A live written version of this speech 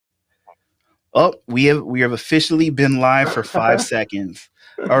Oh, we have officially been live for 5 seconds.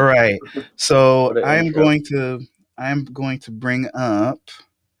 All right. So What an intro. I am going to bring up.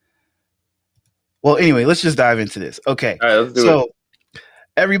 Well, anyway, let's just dive into this. Okay. All right, let's do it. So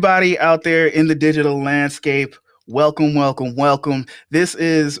everybody out there in the digital landscape, welcome, welcome, welcome. This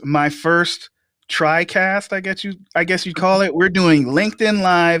is my first TriCast, I guess you'd call it. We're doing LinkedIn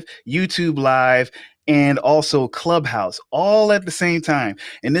Live, YouTube Live, and also Clubhouse all at the same time.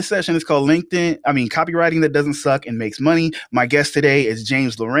 And this session is called Copywriting That Doesn't Suck and Makes Money. My guest today is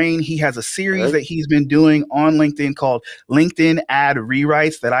James Laurain. He has a All series right. that he's been doing on LinkedIn called LinkedIn Ad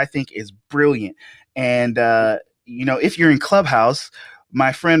Rewrites that I think is brilliant. And if you're in Clubhouse,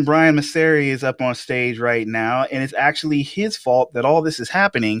 my friend Brian Masseri is up on stage right now, and it's actually his fault that all this is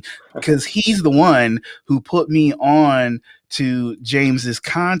happening because he's the one who put me on to James's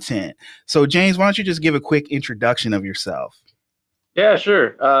content. So, James, why don't you just give a quick introduction of yourself? Yeah,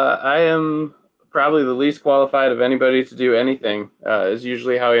 sure. I am probably the least qualified of anybody to do anything, is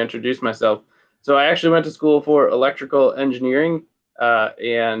usually how I introduce myself. So I actually went to school for electrical engineering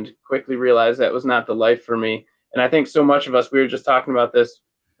and quickly realized that was not the life for me. And I think so much of us, we were just talking about this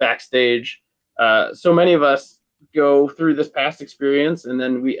backstage, so many of us go through this past experience and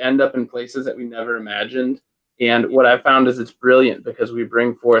then we end up in places that we never imagined. And what I've found is it's brilliant because we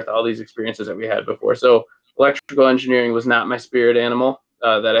bring forth all these experiences that we had before. So electrical engineering was not my spirit animal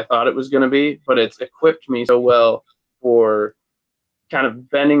that I thought it was going to be, but it's equipped me so well for kind of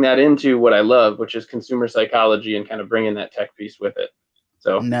bending that into what I love, which is consumer psychology and kind of bringing that tech piece with it.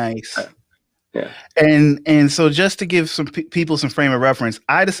 So, Nice. yeah. And so just to give some people some frame of reference,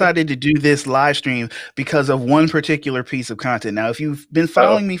 I decided to do this live stream because of one particular piece of content. Now, if you've been Uh-oh.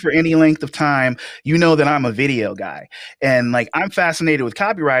 following me for any length of time, you know that I'm a video guy. And like I'm fascinated with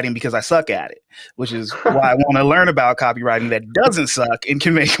copywriting because I suck at it, which is why I want to learn about copywriting that doesn't suck and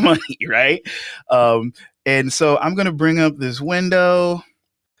can make money, right? And so I'm going to bring up this window.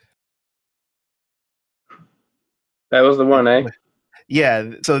 That was the one, eh?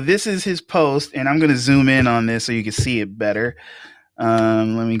 Yeah, so this is his post, and I'm going to zoom in on this so you can see it better. Let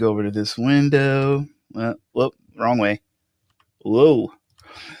me go over to this window. Whoop, wrong way. Whoa.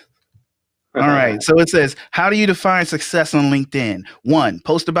 All right. So it says, how do you define success on LinkedIn? 1,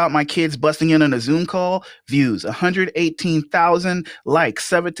 post about my kids busting in on a Zoom call. Views, 118,000.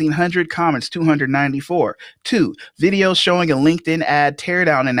 Likes, 1,700. Comments, 294. 2, videos showing a LinkedIn ad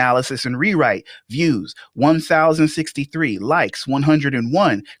teardown analysis and rewrite. Views, 1,063. Likes,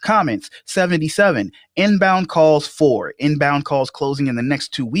 101. Comments, 77. Inbound calls, 4. Inbound calls closing in the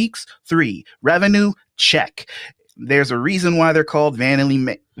next 2 weeks. 3, revenue, check. There's a reason why they're called vanity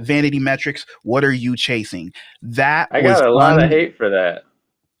metrics. What are you chasing? That I was got a lot of hate for that.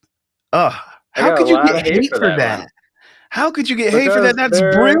 I how got a could you lot get of hate hate for for that one that? How could you get hate for that? because That's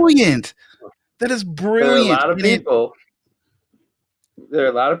there brilliant. That is there are a brilliant. lot of And it people. There are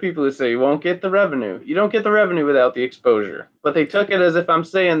a lot of people who say you won't get the revenue. You don't get the revenue without the exposure. But they took it as if I'm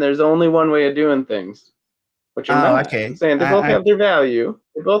saying there's only one way of doing things, which I'm oh, not. I'm okay. saying they both have their value.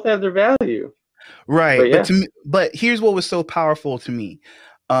 They both have their value. But Right, but yeah, to me, but here's what was so powerful to me,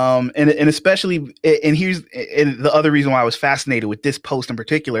 and especially, and the other reason why I was fascinated with this post in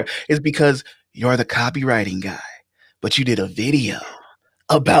particular is because you're the copywriting guy, but you did a video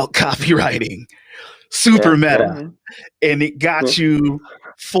about copywriting, super yeah, meta, yeah, and it yeah, got you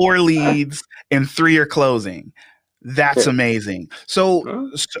 4 leads and 3 are closing. That's yeah. amazing. So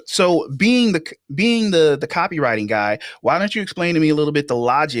being the copywriting guy, why don't you explain to me a little bit the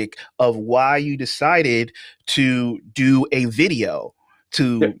logic of why you decided to do a video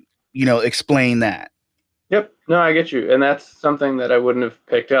to, Yep, explain that? yep. No, I get you, and that's something that I wouldn't have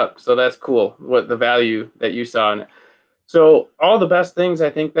picked up. So that's cool. What the value that you saw in it. So all the best things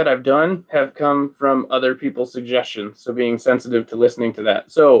I think that I've done have come from other people's suggestions. So being sensitive to listening to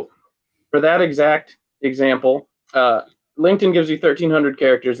that. So for that exact example, LinkedIn gives you 1,300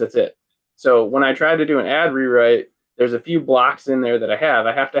 characters. That's it. So when I try to do an ad rewrite, there's a few blocks in there that I have.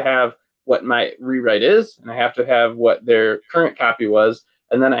 I have to have what my rewrite is, and I have to have what their current copy was,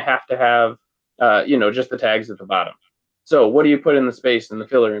 and then I have to have, just the tags at the bottom. So what do you put in the space and the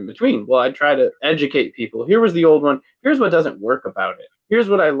filler in between? Well, I try to educate people. Here was the old one. Here's what doesn't work about it. Here's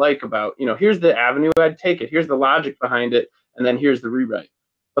what I like about, here's the avenue I'd take it. Here's the logic behind it. And then here's the rewrite.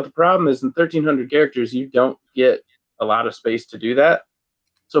 But the problem is in 1,300 characters, you don't get a lot of space to do that.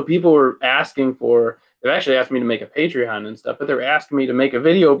 So people were asking for, they've actually asked me to make a Patreon and stuff, but they were asking me to make a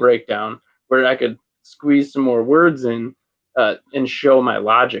video breakdown where I could squeeze some more words in and show my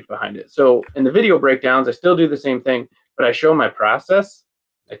logic behind it. So in the video breakdowns, I still do the same thing, but I show my process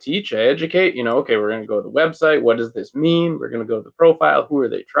I teach, I educate, okay, we're going to go to the website. What does this mean? We're going to go to the profile. Who are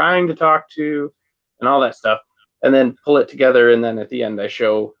they trying to talk to? And all that stuff. And then pull it together. And then at the end, I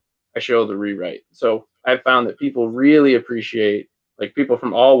show the rewrite. So I've found that people really appreciate, like people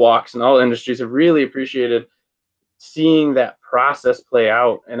from all walks and all industries have really appreciated seeing that process play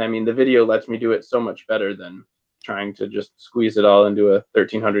out. And I mean, the video lets me do it so much better than trying to just squeeze it all into a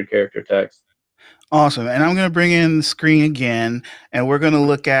 1,300 character text. Awesome. And I'm going to bring in the screen again, and we're going to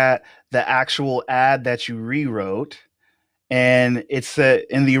look at the actual ad that you rewrote. And it's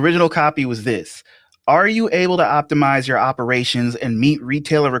in the original copy was this: are you able to optimize your operations and meet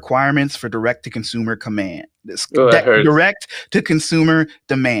retailer requirements for direct to consumer command? Oh, that hurts. Direct to consumer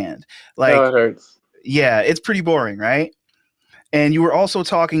demand. Like, oh, it hurts. Yeah, it's pretty boring, right? And you were also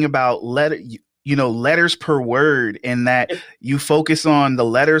talking about letters per word, in that you focus on the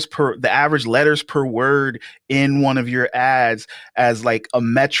average letters per word in one of your ads as like a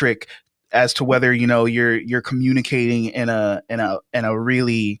metric as to whether you're communicating in a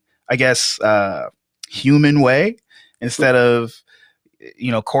really, I guess, human way instead of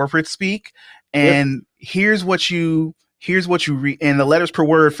corporate speak. And here's what you read. And the letters per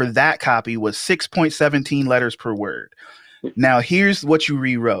word for that copy was 6.17 letters per word. Now here's what you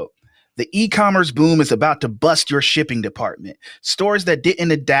rewrote: the e-commerce boom is about to bust your shipping department. Stores that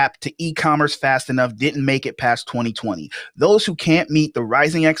didn't adapt to e-commerce fast enough didn't make it past 2020. Those who can't meet the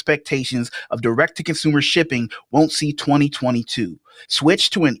rising expectations of direct-to-consumer shipping won't see 2022.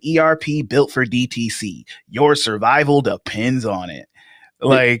 Switch to an ERP built for DTC. Your survival depends on it.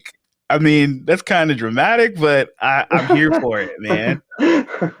 Like, I mean, that's kind of dramatic, but I'm here for it, man.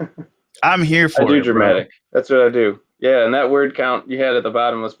 I'm here for it. I do dramatic. Bro. That's what I do. Yeah, and that word count you had at the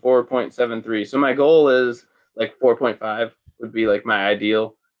bottom was 4.73. So my goal is like 4.5 would be like my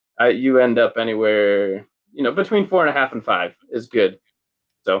ideal. You end up anywhere, between 4.5 and 5 is good.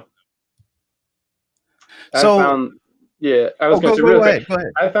 So I found, I was going to say real quick.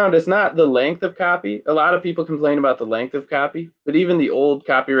 I found it's not the length of copy. A lot of people complain about the length of copy, but even the old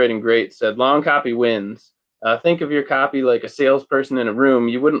copywriting greats said long copy wins. Think of your copy like a salesperson in a room.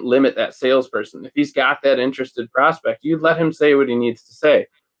 You wouldn't limit that salesperson. If he's got that interested prospect, you'd let him say what he needs to say.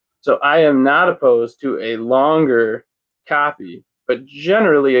 So I am not opposed to a longer copy, but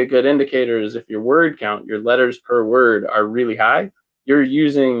generally a good indicator is if your word count, your letters per word are really high, you're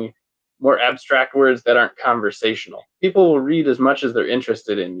using more abstract words that aren't conversational. People will read as much as they're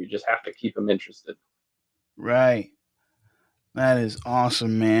interested in. You just have to keep them interested. Right. That is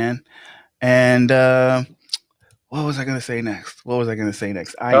awesome, man. And what was I going to say next?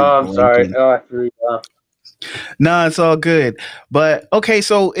 I'm sorry. Oh, I threw you off. No, it's all good. But okay,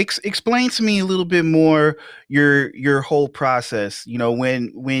 so explain to me a little bit more your whole process.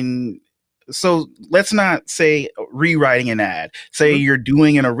 So let's not say rewriting an ad. Say you're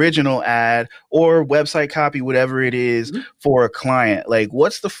doing an original ad or website copy, whatever it is, for a client. Like,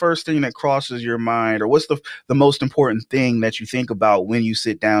 what's the first thing that crosses your mind, or what's the most important thing that you think about when you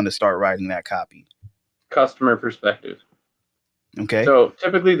sit down to start writing that copy? Customer perspective. Okay. So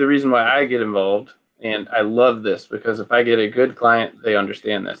typically the reason why I get involved, and I love this because if I get a good client, they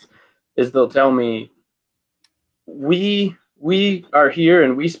understand this, is they'll tell me, we are here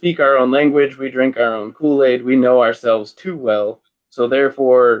and we speak our own language, we drink our own Kool-Aid, we know ourselves too well, so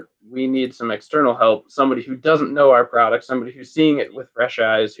therefore we need some external help, somebody who doesn't know our product, somebody who's seeing it with fresh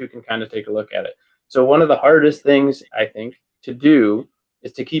eyes, who can kind of take a look at it. So one of the hardest things I think to do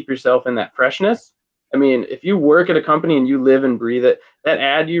is to keep yourself in that freshness. I mean, if you work at a company and you live and breathe it, that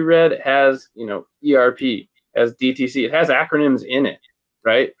ad you read has, ERP, has DTC, it has acronyms in it,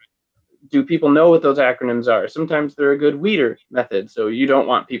 right? Do people know what those acronyms are? Sometimes they're a good weeder method. So you don't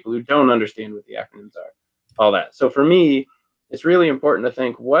want people who don't understand what the acronyms are, all that. So for me, it's really important to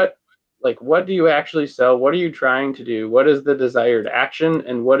think what do you actually sell? What are you trying to do? What is the desired action?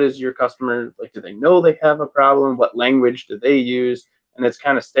 And what is your customer, like, do they know they have a problem? What language do they use? And it's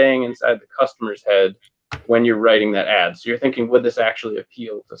kind of staying inside the customer's head when you're writing that ad. So you're thinking, would this actually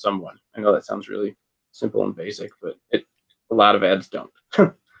appeal to someone? I know that sounds really simple and basic, but a lot of ads don't.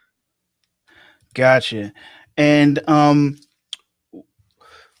 Gotcha. And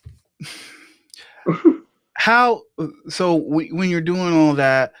how, so when you're doing all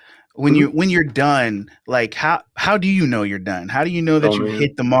that, when you're done, like how do you know you're done? How do you know that you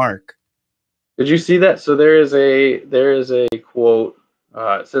hit the mark? Did you see that? So there is a quote.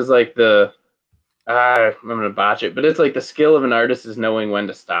 It says like I'm gonna botch it, but it's like the skill of an artist is knowing when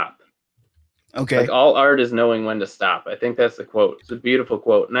to stop. Okay. Like all art is knowing when to stop. I think that's the quote. It's a beautiful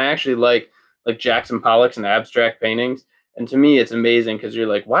quote, and I actually like Jackson Pollock's and abstract paintings. And to me, it's amazing because you're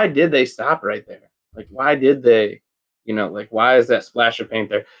like, why did they stop right there? Like, why did they You know, like, why is that splash of paint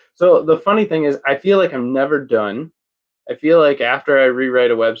there? So the funny thing is, I feel like I'm never done. I feel like after I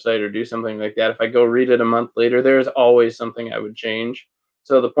rewrite a website or do something like that, if I go read it a month later, there's always something I would change.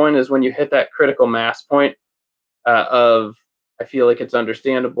 So the point is, when you hit that critical mass point, of, I feel like it's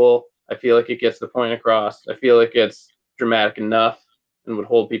understandable, I feel like it gets the point across, I feel like it's dramatic enough and would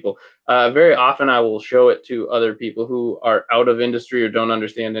hold people. Very often, I will show it to other people who are out of industry or don't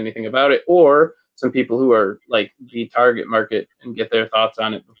understand anything about it, or some people who are like the target market and get their thoughts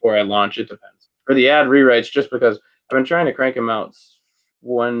on it before I launch. It depends. For the ad rewrites, just because I've been trying to crank them out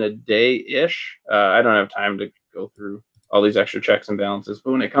one a day ish. I don't have time to go through all these extra checks and balances.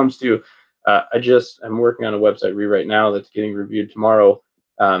 But when it comes to, I'm working on a website rewrite now that's getting reviewed tomorrow.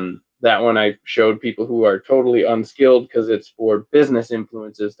 That one I showed people who are totally unskilled because it's for business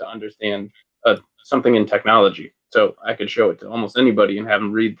influences to understand something in technology. So I could show it to almost anybody and have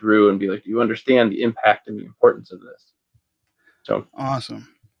them read through and be like, do you understand the impact and the importance of this? So Awesome.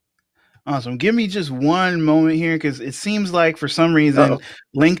 Awesome. Give me just one moment here because it seems like for some reason uh-oh.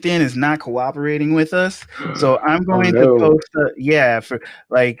 LinkedIn is not cooperating with us. So I'm Oh going to no. post for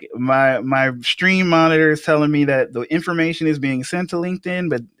like my stream monitor is telling me that the information is being sent to LinkedIn,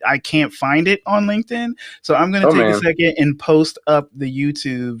 but I can't find it on LinkedIn. So I'm going to Oh take a man. second and post up the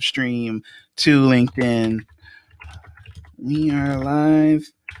YouTube stream to LinkedIn. We are live.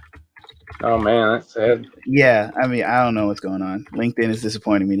 Oh man, that's sad. Yeah, I mean, I don't know what's going on. LinkedIn is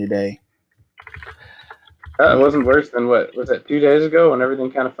disappointing me today. It wasn't worse than, what was that, 2 days ago when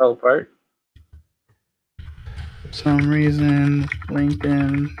everything kind of fell apart? For some reason,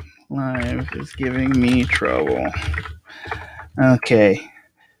 LinkedIn Live is giving me trouble. Okay.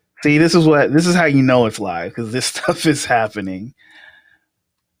 See, this is how you know it's live because this stuff is happening.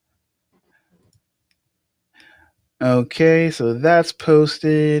 Okay, so that's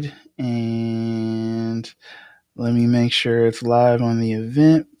posted, and let me make sure it's live on the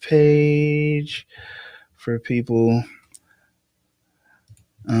event page for people.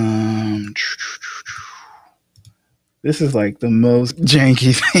 This is like the most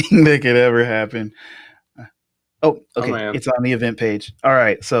janky thing that could ever happen. Oh, Oh okay, man. it's on the event page. All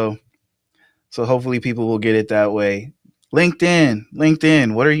right, so hopefully people will get it that way.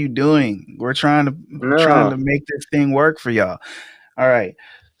 LinkedIn, what are you doing? We're trying to No. make this thing work for y'all. All right.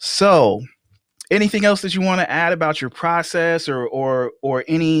 So, anything else that you want to add about your process or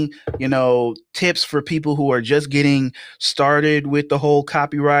any, tips for people who are just getting started with the whole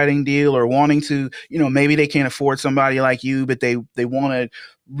copywriting deal or wanting to, maybe they can't afford somebody like you, but they want to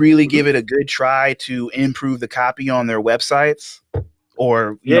really Mhm. give it a good try to improve the copy on their websites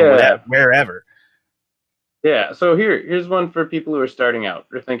or, whatever, Yeah. wherever. Yeah, so here's one for people who are starting out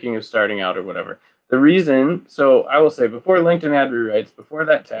or thinking of starting out or whatever. The reason, so I will say, before LinkedIn ad rewrites, before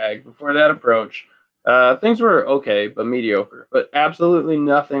that tag, before that approach, things were okay but mediocre. But absolutely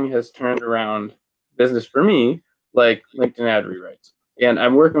nothing has turned around business for me like LinkedIn ad rewrites. And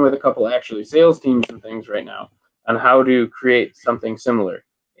I'm working with a couple actually sales teams and things right now on how to create something similar.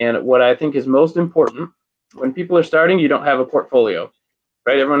 And what I think is most important, when people are starting, you don't have a portfolio,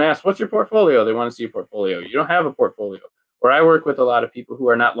 right? Everyone asks, what's your portfolio? They want to see a portfolio. You don't have a portfolio. Or I work with a lot of people who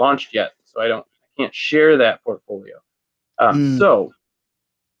are not launched yet, so I can't share that portfolio. Mm, So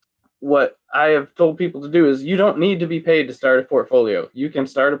what I have told people to do is, you don't need to be paid to start a portfolio. You can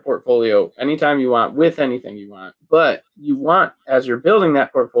start a portfolio anytime you want with anything you want, but you want, as you're building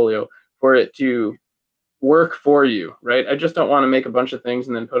that portfolio, for it to work for you, right? I just don't want to make a bunch of things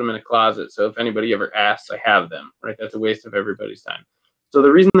and then put them in a closet. So if anybody ever asks, I have them, right? That's a waste of everybody's time. So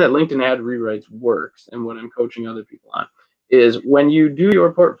the reason that LinkedIn ad rewrites works, and what I'm coaching other people on, is when you do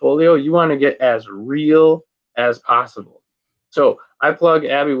your portfolio, you want to get as real as possible. So I plug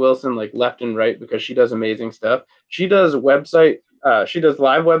Abby Wilson like left and right because she does amazing stuff. She does she does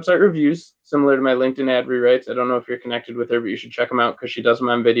live website reviews similar to my LinkedIn ad rewrites. I don't know if you're connected with her, but you should check them out because she does them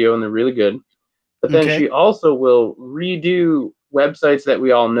on video and they're really good. But then okay. she also will redo websites that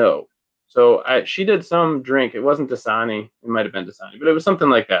we all know. So she did some drink. It wasn't Dasani. It might have been Dasani, but it was something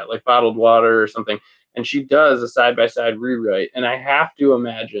like that, like bottled water or something. And she does a side-by-side rewrite. And I have to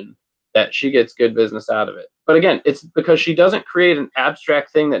imagine that she gets good business out of it. But again, it's because she doesn't create an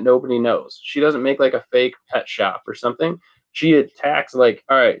abstract thing that nobody knows. She doesn't make like a fake pet shop or something. She attacks like,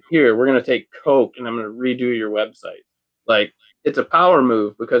 all right, here, we're going to take Coke and I'm going to redo your website. Like, it's a power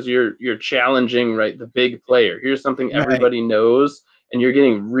move because you're challenging, right, the big player. Here's something Right. everybody knows, and you're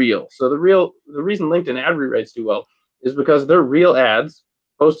getting real. So the reason LinkedIn ad rewrites do well is because they're real ads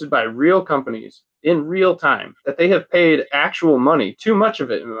posted by real companies in real time that they have paid actual money, too much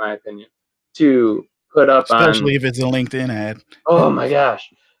of it in my opinion, to put up on. Especially if it's a LinkedIn ad. Oh my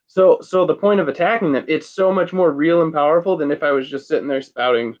gosh. So the point of attacking them, it's so much more real and powerful than if I was just sitting there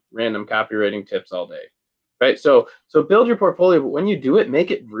spouting random copywriting tips all day. Right. So build your portfolio, but when you do it,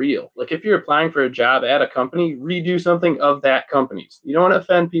 make it real. Like if you're applying for a job at a company, redo something of that company's. You don't want to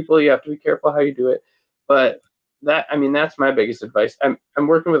offend people. You have to be careful how you do it. But that's my biggest advice. I'm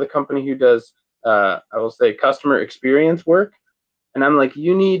working with a company who does I will say customer experience work. And I'm like,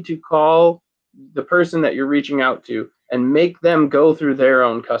 you need to call the person that you're reaching out to and make them go through their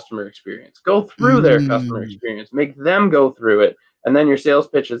own customer experience. Go through their customer experience, make them go through it, and then your sales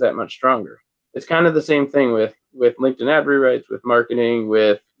pitch is that much stronger. It's kind of the same thing with LinkedIn ad rewrites, with marketing,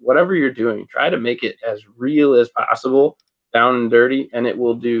 with whatever you're doing. Try to make it as real as possible, down and dirty, and it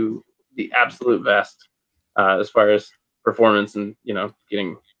will do the absolute best as far as performance and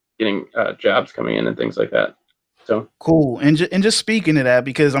getting jobs coming in and things like that. So cool. And just speaking of that,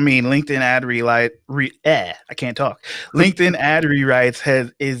 because I mean, LinkedIn ad I can't talk. LinkedIn ad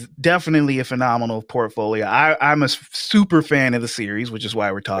rewrites is definitely a phenomenal portfolio. I'm a super fan of the series, which is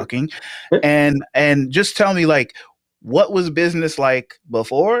why we're talking. And just tell me, like, what was business like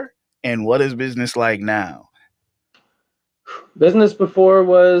before, and what is business like now? Business before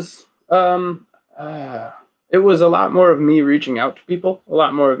was it was a lot more of me reaching out to people, a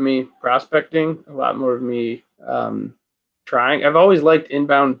lot more of me prospecting, a lot more of me trying. I've always liked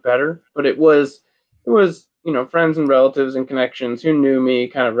inbound better, but it was friends and relatives and connections who knew me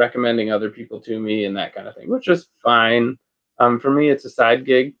kind of recommending other people to me and that kind of thing, which is fine. For me, it's a side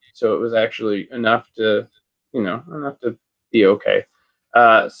gig, so it was actually enough to be okay.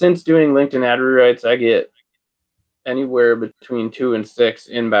 Since doing LinkedIn ad rewrites, I get anywhere between 2 and 6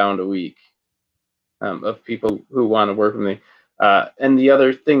 inbound a week of people who want to work with me. And the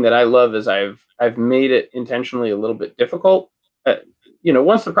other thing that I love is I've made it intentionally a little bit difficult.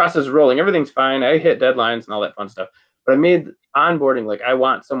 Once the process is rolling, everything's fine. I hit deadlines and all that fun stuff. But I made onboarding like I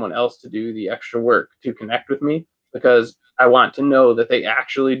want someone else to do the extra work to connect with me, because I want to know that they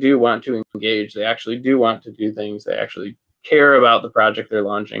actually do want to engage. They actually do want to do things. They actually care about the project they're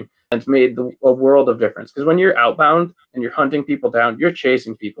launching. And it's made a world of difference, because when you're outbound and you're hunting people down, you're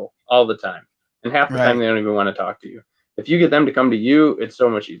chasing people all the time. And half the time Right. they don't even want to talk to you. If you get them to come to you, it's so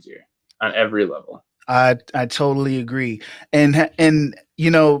much easier on every level. I totally agree. And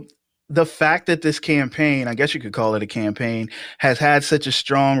the fact that this campaign, I guess you could call it a campaign, has had such a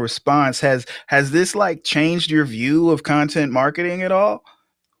strong response, has this like changed your view of content marketing at all?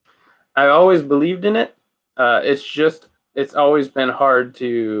 I always believed in it. It's always been hard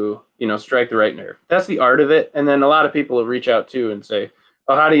to strike the right nerve. That's the art of it. And then a lot of people will reach out too and say,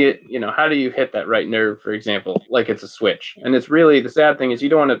 "Oh, how do you hit that right nerve?" For example, like it's a switch. And it's really, the sad thing is you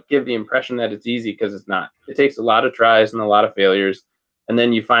don't want to give the impression that it's easy, because it's not. It takes a lot of tries and a lot of failures, and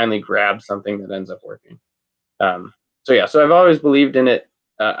then you finally grab something that ends up working. So I've always believed in it.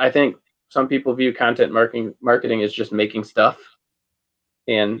 I think some people view content marketing as just making stuff,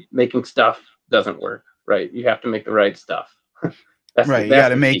 and making stuff doesn't work, right? You have to make the right stuff. that's the Right. You got that's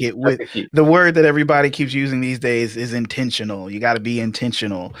to the make key. it That's with the key. the word that everybody keeps using these days is intentional. You got to be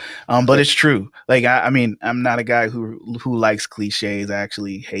intentional. But Yeah. it's true. Like, I mean, I'm not a guy who likes cliches. I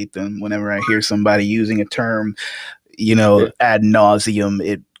actually hate them. Whenever I hear somebody using a term, Yeah. ad nauseum,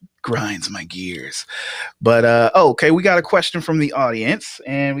 it grinds my gears. But okay, we got a question from the audience,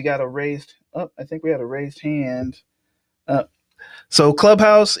 and we got a raised. Oh, I think we had a raised hand. Uh, so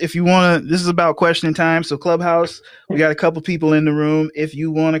Clubhouse, if you want to, this is about question time. So Clubhouse, we got a couple people in the room. If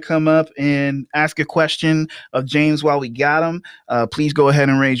you want to come up and ask a question of James while we got him, please go ahead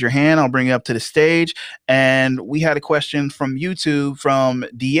and raise your hand. I'll bring you up to the stage. And we had a question from YouTube from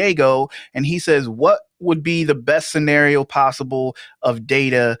Diego, and he says, "What would be the best scenario possible of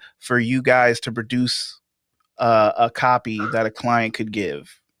data for you guys to produce a copy that a client could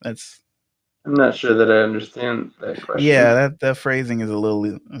give?" That's I'm not sure that I understand that Yeah, question. that phrasing is a little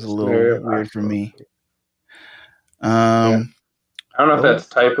Scenario weird for possible. me. Yeah. Um, I don't know if well, that's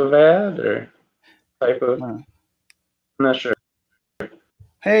type of ad or type of. uh, I'm not sure.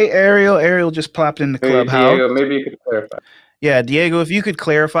 hey Ariel, Ariel just popped in the Maybe clubhouse. Diego. Maybe you could clarify. Yeah, Diego, if you could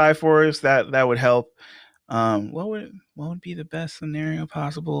clarify for us, that would help. What would be the best scenario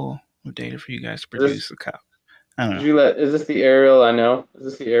possible with data for you guys to Is this? produce a copy? I don't Did know. you let? Is this the Ariel I know? Is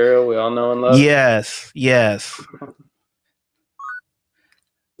this the Ariel we all know and love? Yes, yes,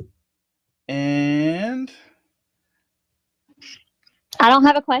 and I don't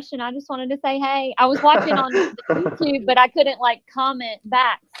have a question. I just wanted to say, hey, I was watching on YouTube, but I couldn't like comment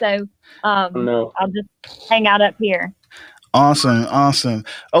back. So No. I'll just hang out up here. awesome.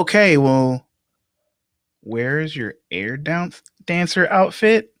 Okay, well, where is your dancer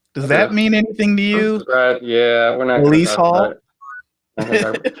outfit? Does that mean anything to I'm you? surprised. Yeah, we're not going to Police talk about Hall? it. There's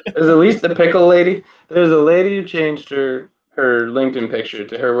at least the pickle lady. There's a lady who changed her LinkedIn picture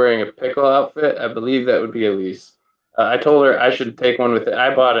to her wearing a pickle outfit. I believe that would be Elise. I told her I should take one with it.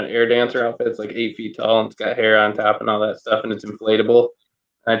 I bought an air dancer outfit. It's like 8 feet tall and it's got hair on top and all that stuff, and it's inflatable.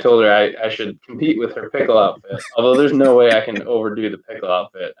 And I told her I should compete with her pickle outfit. Although there's no way I can overdo the pickle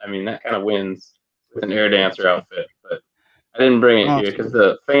outfit. I mean, that kind of wins with an air dancer outfit. But I didn't bring it here because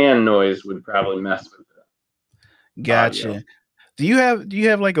the fan noise would probably mess with it. Gotcha. Do you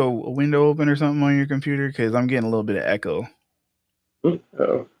have like a window open or something on your computer? Because I'm getting a little bit of echo. Oh,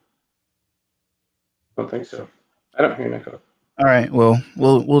 I don't think so. I don't hear an echo. All right. Well,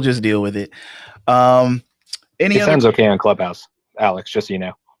 we'll just deal with it. It sounds okay on Clubhouse, Alex. Just so you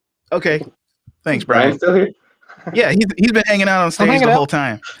know. Okay. Thanks, Brian. Still here? Yeah, he's been hanging out on stage the whole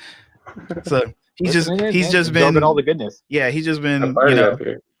time. So he's just been all the goodness. Yeah, he's just been up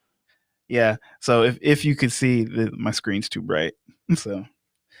here. Yeah. So if you could see my screen's too bright. So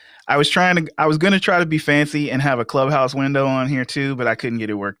I was gonna try to be fancy and have a Clubhouse window on here too, but I couldn't get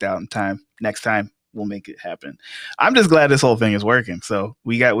it worked out in time. Next time we'll make it happen. I'm just glad this whole thing is working. So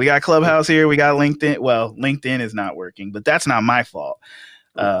we got Clubhouse here, we got LinkedIn. Well, LinkedIn is not working, but that's not my fault.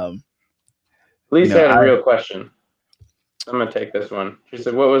 Lisa had a real question. I'm gonna take this one. She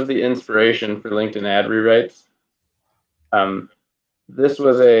said, "What was the inspiration for LinkedIn ad rewrites?" This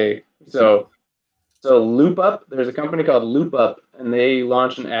was so Loop Up. There's a company called Loop Up, and they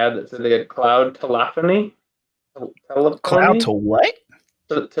launched an ad that said they had cloud telephony. Cloud to what?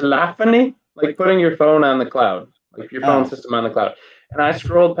 Telephony, like putting your phone on the cloud, like your phone system on the cloud. And I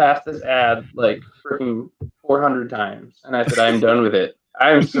scrolled past this ad like freaking 400 times, and I said, "I'm done with it."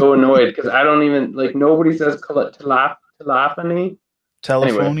 I'm so annoyed because I don't even nobody says telephony.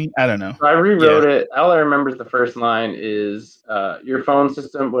 Telephony? Anyway, I don't know. So I rewrote it. All I remember is the first line is your phone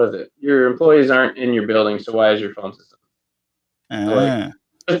system. What is it? Your employees aren't in your building, so why is your phone system?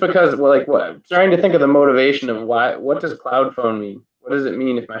 Just because, what? I'm trying to think of the motivation of why. What does cloud phone mean? What does it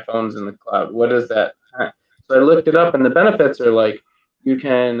mean if my phone's in the cloud? What is that? So I looked it up, and the benefits are like you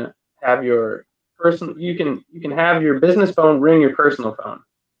can have your you can have your business phone ring your personal phone.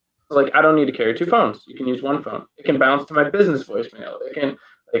 So I don't need to carry two phones. You can use one phone. It can bounce to my business voicemail. It can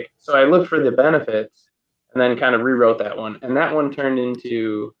so I looked for the benefits and then kind of rewrote that one. And that one turned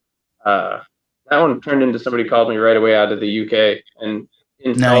into somebody called me right away out of the UK and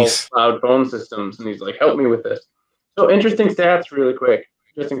installed cloud phone systems. And he's like, "Help me with this." So interesting stats really quick,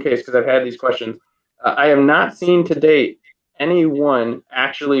 just in case, because I've had these questions. I have not seen to date anyone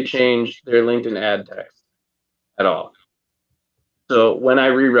actually change their LinkedIn ad text at all. So when I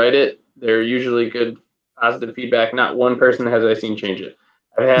rewrite it, they're usually good, positive feedback. Not one person has I seen change it.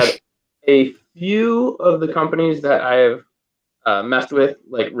 I've had a few of the companies that I have messed with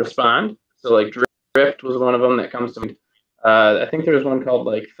respond. So Drift was one of them that comes to me. I think there was one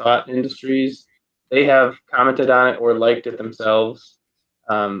called Thought Industries. They have commented on it or liked it themselves,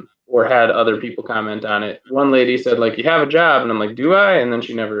 or had other people comment on it. One lady said "You have a job," and I'm like, "Do I?" And then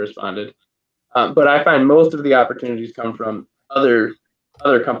she never responded. But I find most of the opportunities come from other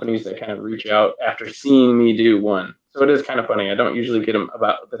companies that kind of reach out after seeing me do one. So it is kind of funny. I don't usually get them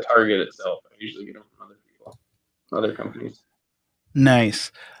about the target itself. I usually get them from other people, other companies.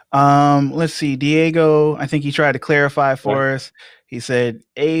 Nice. Let's see. Diego, I think he tried to clarify for us. He said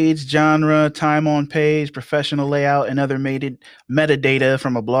age, genre, time on page, professional layout, and other metadata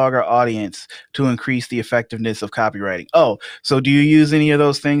from a blogger audience to increase the effectiveness of copywriting. Oh, so do you use any of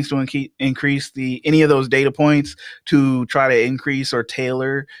those things to increase any of those data points to try to increase or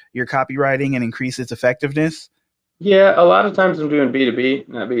tailor your copywriting and increase its effectiveness? Yeah, a lot of times I'm doing B2B,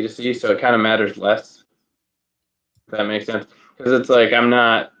 not B2C, so it kind of matters less. If that makes sense. Because it's I'm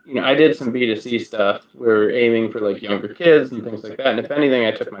not, I did some B2C stuff. We were aiming for younger kids and things like that. And if anything,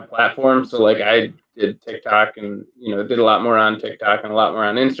 I took my platform. So I did TikTok and, did a lot more on TikTok and a lot more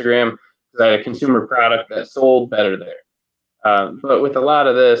on Instagram because I had a consumer product that sold better there. But with a lot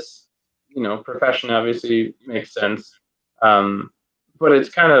of this, profession obviously makes sense. But it's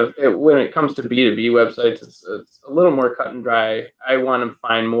kind of, when it comes to B2B websites, it's a little more cut and dry. I want to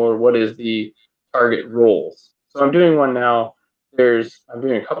find more what is the target roles. So I'm doing one now. I'm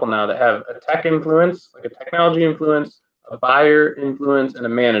doing a couple now that have a tech influence, a technology influence, a buyer influence, and a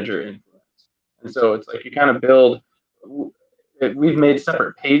manager influence. And so it's you kind of build. We've made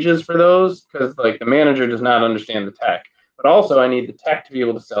separate pages for those because the manager does not understand the tech, but also I need the tech to be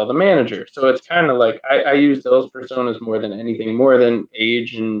able to sell the manager. So it's kind of I use those personas more than anything, more than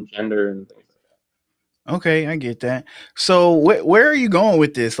age and gender and things like Okay, I get that. So where are you going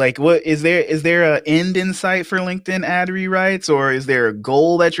with this? Like, what is there a end in sight for LinkedIn ad rewrites, or is there a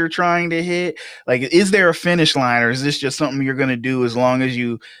goal that you're trying to hit? Like, is there a finish line, or is this just something you're going to do as long as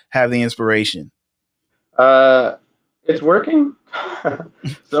you have the inspiration? It's working.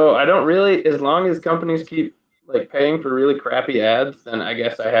 So I don't really, as long as companies keep like paying for really crappy ads, then I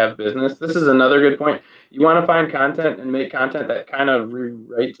guess I have business. This is another good point. You want to find content and make content that kind of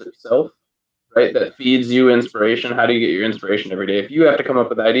rewrites itself, right? That feeds you inspiration. How do you get your inspiration every day? If you have to come up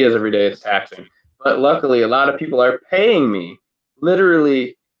with ideas every day, it's taxing. But luckily, a lot of people are paying me,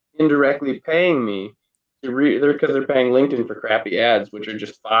 literally indirectly paying me because they're paying LinkedIn for crappy ads, which are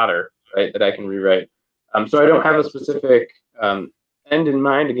just fodder, right? That I can rewrite. So I don't have a specific end in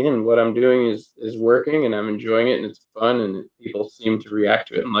mind. Again, what I'm doing is working, and I'm enjoying it, and it's fun, and people seem to react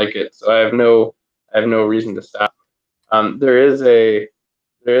to it and like it. So I have no reason to stop. There is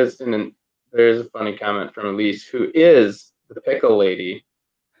an there's a funny comment from Elise, who is the pickle lady.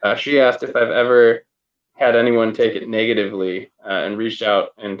 She asked if I've ever had anyone take it negatively and reached out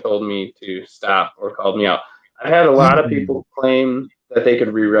and told me to stop or called me out. I've had a lot of people claim that they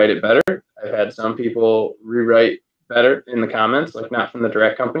could rewrite it better. I've had some people rewrite better in the comments, like not from the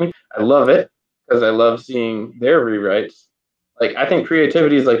direct company. I love it because I love seeing their rewrites. Like, I think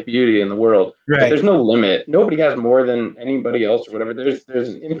creativity is like beauty in the world. Right? There's no limit. Nobody has more than anybody else or whatever. There's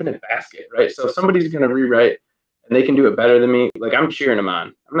an infinite basket, right? So if somebody's gonna rewrite and they can do it better than me, like, I'm cheering them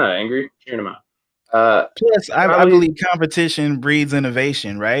on. I'm not angry, cheering them on. Plus, I believe competition breeds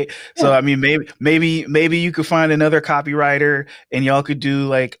innovation, right? Yeah. So I mean, maybe you could find another copywriter and y'all could do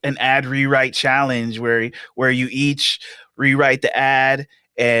like an ad rewrite challenge where you each rewrite the ad,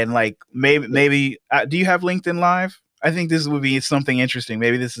 and like maybe do you have LinkedIn Live? I think this would be something interesting.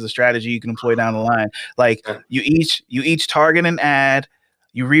 Maybe this is a strategy you can employ down the line. Like, you each target an ad,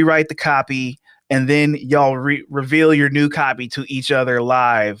 you rewrite the copy, and then y'all reveal your new copy to each other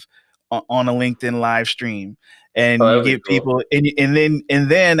live on a LinkedIn live stream. And you get people,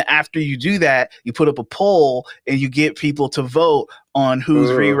 and then after you do that, you put up a poll and you get people to vote on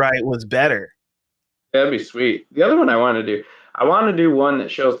whose rewrite was better. That'd be sweet. The other one I want to do one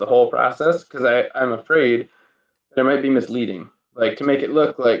that shows the whole process, because I'm afraid that it might be misleading. Like, to make it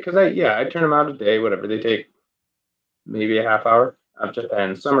look like, because I turn them out a day, whatever. They take maybe a half hour. It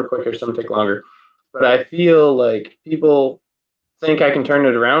depends. Some are quicker, some take longer. But I feel like people think I can turn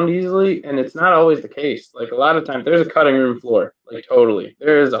it around easily, and it's not always the case. Like, a lot of times there's a cutting room floor, like, totally.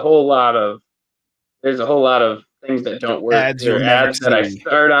 There's a whole lot of things that don't work. There are ads that I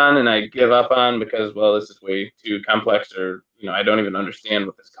start on and I give up on because, well, this is way too complex, or I don't even understand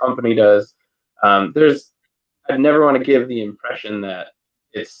what this company does. I'd never want to give the impression that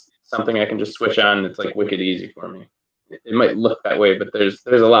it's something I can just switch on and it's like wicked easy for me. It might look that way, but there's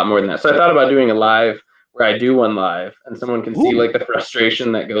a lot more than that. So I thought about doing a live where I do one live and someone can see like the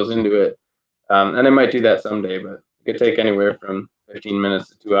frustration that goes into it. And I might do that someday, but it could take anywhere from 15 minutes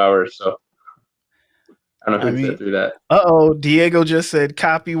to 2 hours. So I don't know who can sit through that. Diego just said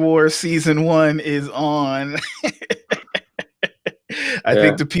Copy Wars Season 1 is on. I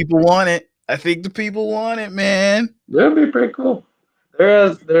think the people want it. Man. That'd be pretty cool. There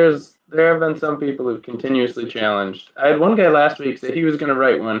have been some people who've continuously challenged. I had one guy last week say he was going to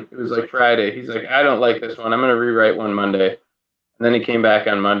write one. It was like Friday. He's like, I don't like this one. I'm going to rewrite one Monday. And then he came back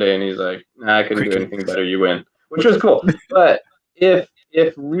on Monday and he's like, nah, I couldn't do anything better. You win, which was cool. But if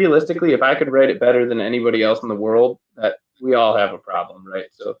realistically, if I could write it better than anybody else in the world, that we all have a problem, right?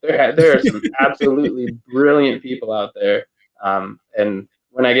 So there are some absolutely brilliant people out there. And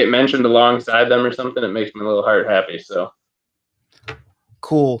when I get mentioned alongside them or something, it makes my little heart happy. So.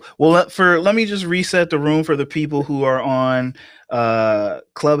 Cool. Well, let me just reset the room for the people who are on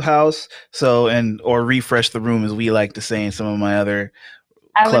Clubhouse. Or refresh the room, as we like to say in some of my other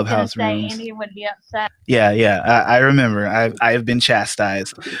Clubhouse rooms. Andy would be upset. Yeah. I remember. I have been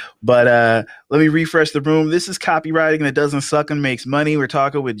chastised. But let me refresh the room. This is Copywriting That Doesn't Suck and Makes Money. We're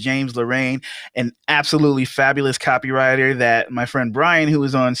talking with James Laurain, an absolutely fabulous copywriter that my friend Brian, who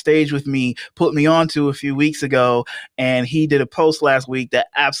was on stage with me, put me onto a few weeks ago. And he did a post last week that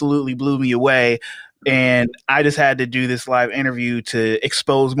absolutely blew me away. And I just had to do this live interview to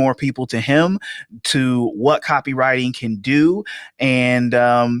expose more people to him, to what copywriting can do. And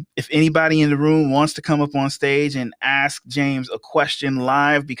if anybody in the room wants to come up on stage and ask James a question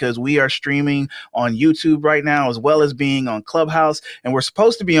live, because we are streaming on YouTube right now, as well as being on Clubhouse, and we're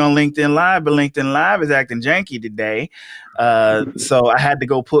supposed to be on LinkedIn Live, but LinkedIn Live is acting janky today. So I had to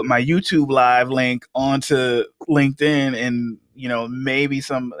go put my YouTube Live link onto LinkedIn, and maybe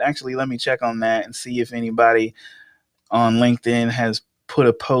actually, let me check on that and see if anybody on LinkedIn has put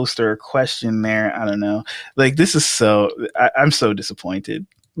a post or a question there. I don't know. Like, this is I'm so disappointed.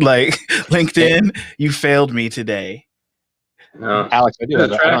 Like, LinkedIn, you failed me today. No. Alex, I don't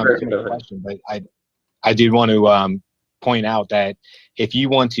have too much question, but I did want to point out that if you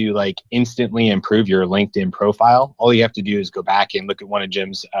want to like instantly improve your LinkedIn profile, all you have to do is go back and look at one of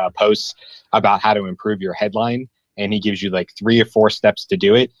Jim's posts about how to improve your headline, and he gives you like 3 or 4 steps to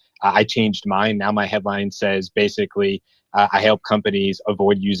do it. I changed mine. Now my headline says basically, I help companies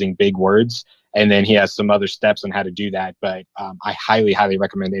avoid using big words. And then he has some other steps on how to do that. But I highly, highly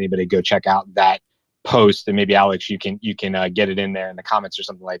recommend anybody go check out that post. And maybe Alex, you can get it in there in the comments or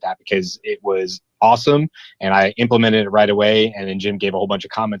something like that, because it was awesome. And I implemented it right away. And then Jim gave a whole bunch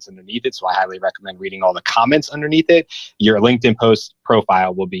of comments underneath it. So I highly recommend reading all the comments underneath it. Your LinkedIn post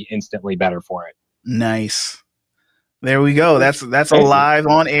profile will be instantly better for it. Nice. There we go. That's a live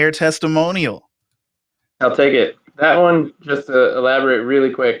on air testimonial. I'll take it. That one, just to elaborate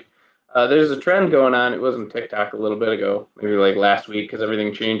really quick, there's a trend going on. It was on TikTok a little bit ago, maybe like last week, because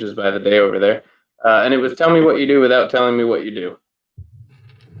everything changes by the day over there. And it was tell me what you do without telling me what you do.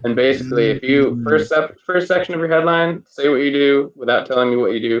 And basically, if you first section of your headline, say what you do without telling me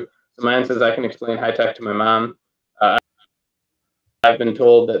what you do. So mine says I can explain high tech to my mom. I've been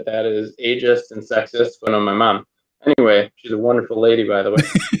told that is ageist and sexist, but on my mom. Anyway, she's a wonderful lady, by the way.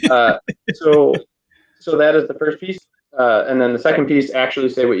 So that is the first piece. And then the second piece, actually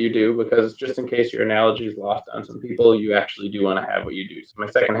say what you do, because just in case your analogy is lost on some people, you actually do want to have what you do. So my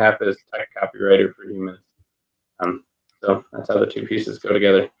second half is tech copywriter for humans. So that's how the 2 pieces go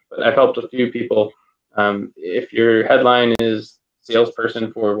together. But I've helped a few people. If your headline is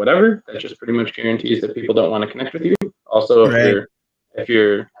salesperson for whatever, that just pretty much guarantees that people don't want to connect with you. Also, if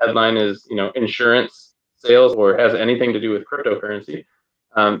your headline is insurance sales or has anything to do with cryptocurrency,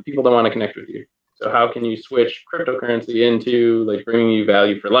 people don't want to connect with you. So how can you switch cryptocurrency into like bringing you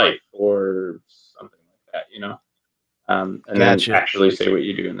value for life or something like that, and then actually say what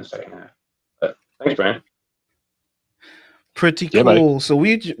you do in the second half. But thanks, Brian. Pretty cool. So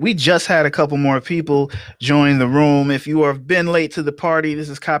we just had a couple more people join the room. If you have been late to the party, this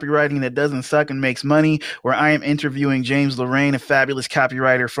is Copywriting That Doesn't Suck and Makes Money, where I am interviewing James Laurain, a fabulous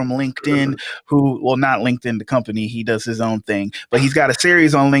copywriter from LinkedIn, not LinkedIn, the company, he does his own thing, but he's got a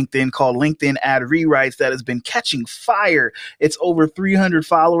series on LinkedIn called LinkedIn Ad Rewrites that has been catching fire. It's over 300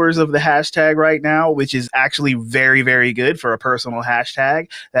 followers of the hashtag right now, which is actually very, very good for a personal hashtag.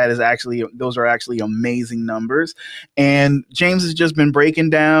 Those are actually amazing numbers. And James has just been breaking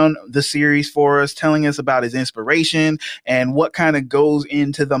down the series for us, telling us about his inspiration and what kind of goes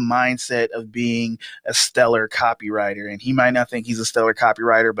into the mindset of being a stellar copywriter. And he might not think he's a stellar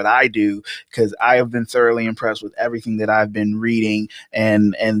copywriter, but I do, because I have been thoroughly impressed with everything that I've been reading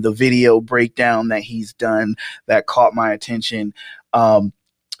and the video breakdown that he's done that caught my attention.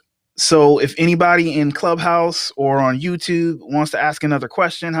 So if anybody in Clubhouse or on YouTube wants to ask another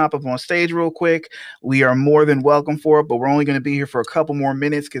question, hop up on stage real quick. We are more than welcome for it, but we're only going to be here for a couple more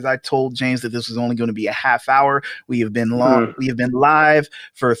minutes because I told James that this was only going to be a half hour. We have been live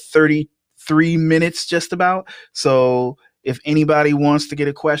for 33 minutes just about. So if anybody wants to get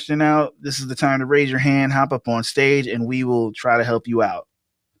a question out, this is the time to raise your hand, hop up on stage, and we will try to help you out.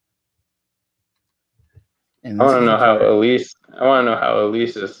 I want to know how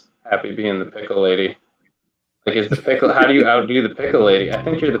Elise is happy being the pickle lady. Like, is the pickle? How do you outdo the pickle lady? I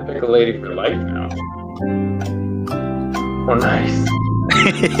think you're the pickle lady for life now. Oh, nice.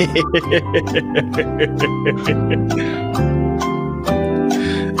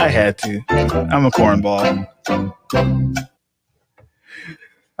 I had to. I'm a cornball.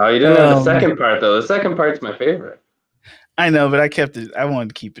 Oh, you didn't have the second part though. The second part's my favorite. I know, but I kept it. I wanted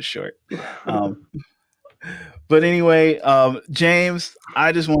to keep it short. But anyway, James,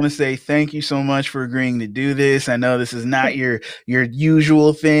 I just want to say thank you so much for agreeing to do this. I know this is not your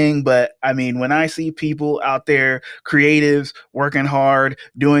usual thing, but I mean, when I see people out there, creatives, working hard,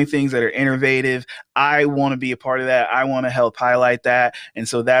 doing things that are innovative, I want to be a part of that. I want to help highlight that. And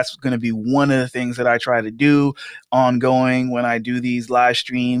so that's going to be one of the things that I try to do ongoing when I do these live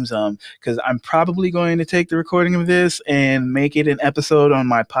streams, because I'm probably going to take the recording of this and make it an episode on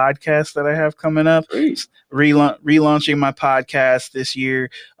my podcast that I have coming up. Relaunching my podcast this year.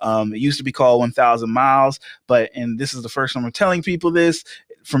 It used to be called 1,000 Miles, and this is the first time I'm telling people this.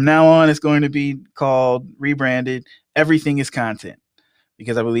 From now on, it's going to be called, rebranded, Everything is Content,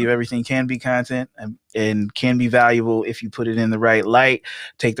 because I believe everything can be content and can be valuable if you put it in the right light,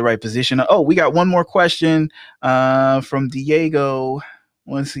 take the right position. Oh, we got one more question from Diego.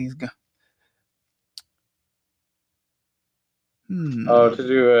 Once he's gone. Oh, to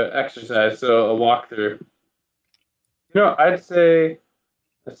do an exercise, so a walkthrough. I'd say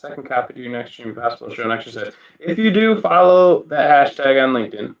the second copy to your next stream possible show an exercise. If you do follow that hashtag on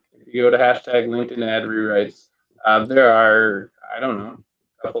LinkedIn, if you go to hashtag LinkedIn ad rewrites, there are, I don't know,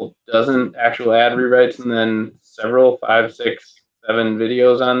 a couple dozen actual ad rewrites and then several, 5, 6, 7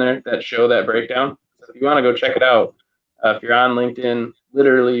 videos on there that show that breakdown. So if you want to go check it out, if you're on LinkedIn,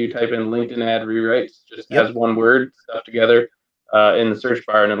 literally you type in LinkedIn ad rewrites, just as one word stuff together in the search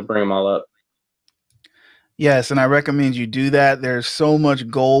bar, and it'll bring them all up. Yes, and I recommend you do that. There's so much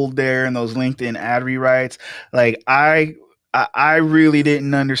gold there in those LinkedIn ad rewrites. Like I really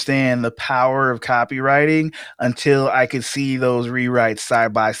didn't understand the power of copywriting until I could see those rewrites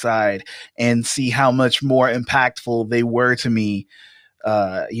side by side and see how much more impactful they were to me,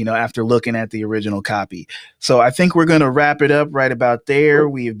 after looking at the original copy. So I think we're going to wrap it up right about there.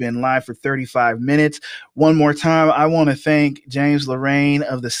 We have been live for 35 minutes. One more time, I want to thank James Laurain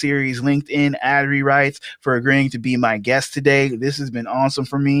of the series LinkedIn Ad Rewrites for agreeing to be my guest today. This has been awesome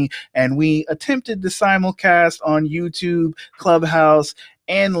for me. And we attempted the simulcast on YouTube, Clubhouse,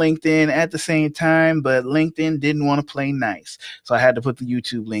 and LinkedIn at the same time, but LinkedIn didn't want to play nice. So I had to put the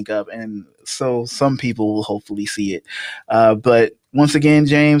YouTube link up, and so some people will hopefully see it. But once again,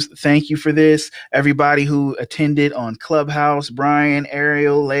 James, thank you for this. Everybody who attended on Clubhouse, Brian,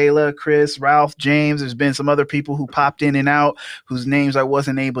 Ariel, Layla, Chris, Ralph, James, there's been some other people who popped in and out whose names I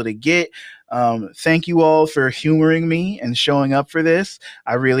wasn't able to get. Thank you all for humoring me and showing up for this.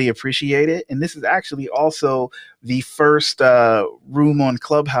 I really appreciate it. And this is actually also the first room on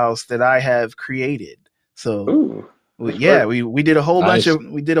Clubhouse that I have created. So we did a whole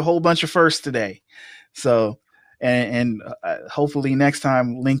bunch of firsts today. So and hopefully next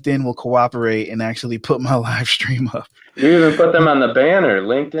time LinkedIn will cooperate and actually put my live stream up. You even put them on the banner,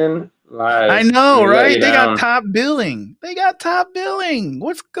 LinkedIn Live. I know, right? They got top billing.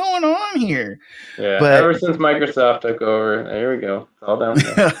 What's going on here? Yeah, but ever since Microsoft took over, there we go. It's all down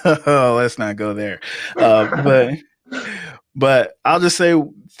there. Oh, let's not go there. But I'll just say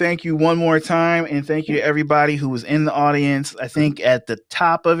thank you one more time, and thank you to everybody who was in the audience. I think at the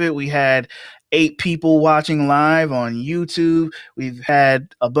top of it, we had 8 people watching live on YouTube. We've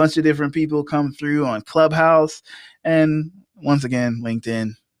had a bunch of different people come through on Clubhouse. And once again,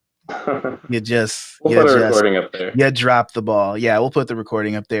 LinkedIn, you recording up there. You dropped the ball. Yeah, we'll put the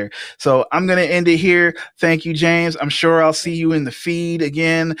recording up there. So I'm going to end it here. Thank you, James. I'm sure I'll see you in the feed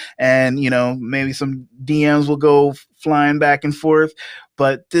again. And, maybe some DMs will go flying back and forth.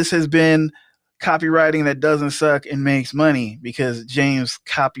 But this has been Copywriting That Doesn't Suck and Makes Money, because James'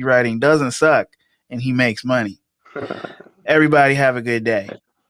 copywriting doesn't suck and he makes money. Everybody have a good day.